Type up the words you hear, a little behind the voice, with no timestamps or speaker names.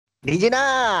DJ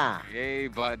Nazz.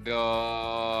 Pak Do.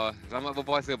 Selamat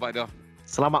berpuasa Pak Do.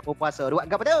 Selamat berpuasa. Buat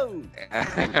apa tu?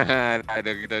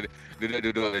 Ada kita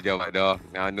duduk saja Pak Do.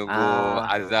 Nunggu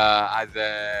azan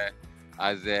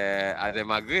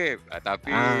maghrib.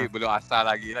 Tapi belum asar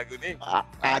lagi lagu ni.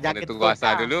 Kena tunggu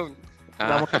asar dulu.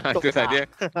 Itu saja.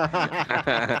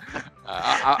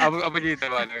 Apa cerita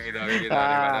Pak Do kita?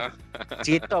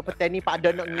 Cerita petani Pak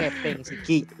Do nak ngepeng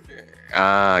sikit.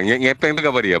 Ngepeng tu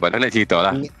apa dia Pak Do nak cerita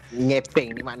lah.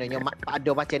 Ngepeng ni maknanya Pak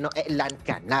Do macam nak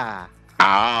iklankan lah.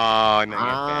 Nak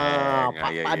ngepeng.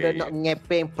 Pak Do nak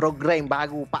ngepeng program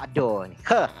baru Pak Do ni.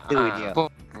 Tu dia.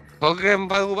 Program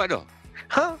baru Pak Do?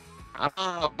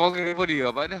 Program apa dia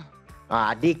Pak Do?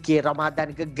 Dikir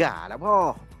Ramadan Gegar lah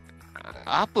boh.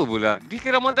 Apa pula?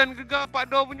 Dikir Ramadan Gegar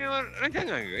Pak Do punya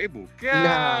rancangan ke? Bukan.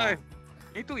 Nah.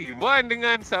 Itu Ewan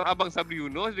dengan Abang Sabri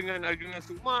Yunus dengan Arjuna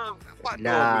Sukma. Pak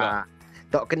Do pula.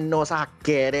 Tak kena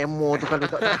sakit demo tu kalau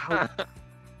tak tahu.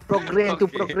 Program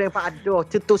tu program Pak Do.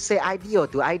 Tu saya idea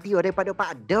daripada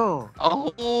Pak Do.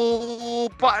 Oh,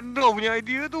 Pak Do punya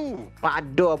idea tu.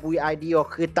 Pak Do punya idea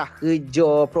kertas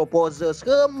kerja, proposal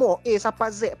semua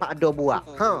sampai Z Pak Do buat.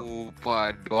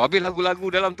 Pak Do. Habis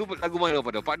lagu-lagu dalam tu lagu mana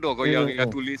Pak Do? Pak Do kau yang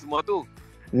tulis semua tu.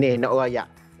 Ni nak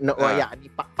rayak ni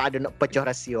Pak Do nak pecah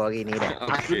rahsia hari ni dah.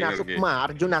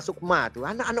 Arjuna Sukma tu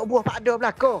anak-anak buah Pak Do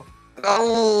belakang.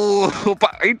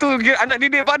 Pak itu anak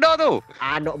didik Pak Do tu.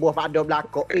 Anak buah Pak Do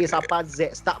belakang. Sampai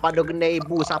Z start Pak Do kena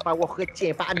ibu sampai wah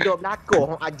kecil Pak Do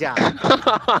belakang orang ajar.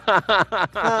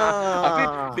 Tapi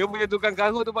dia punya tukang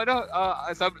karut tu Pak Do,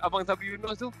 Abang Sabri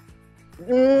Yunus tu.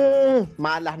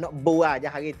 Malah nak buat je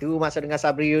hari tu masa dengan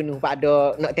Sabri Yunus Pak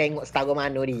Do nak tengok setara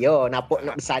mana dia, nampak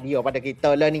nak besar dia pada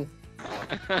kita lah ni.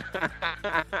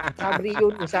 Sabri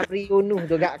Yunus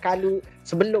tu gak kalau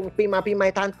sebelum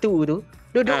pimai tantu tu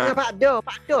duduk dengan Pak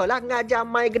Do lah ngajar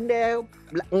main gendel,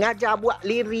 ngajar buat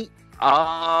lirik.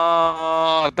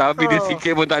 Tapi dia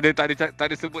sikit pun tak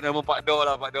ada sebut nama Pak Do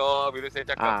lah Pak Do bila saya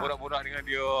cakap borak-borak dengan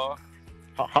dia.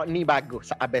 Hak ni bagus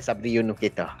Abel Sabri Yunus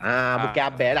kita. Bukan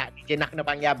Abel lah. DJ Nazz kena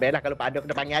panggil Abel lah. Kalau Pak Do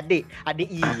kena panggil adik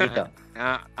I kita.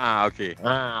 Okey.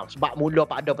 Sebab mula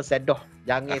Pak Do pesan dah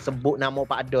jangan sebut nama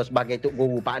Pak Do sebagai tok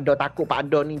guru. Pak Do takut Pak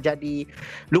Do ni jadi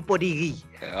lupa diri.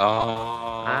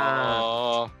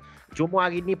 Cuma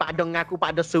hari ni Pak Do ngaku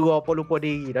Pak Do suruh apa lupa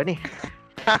diri dah ni.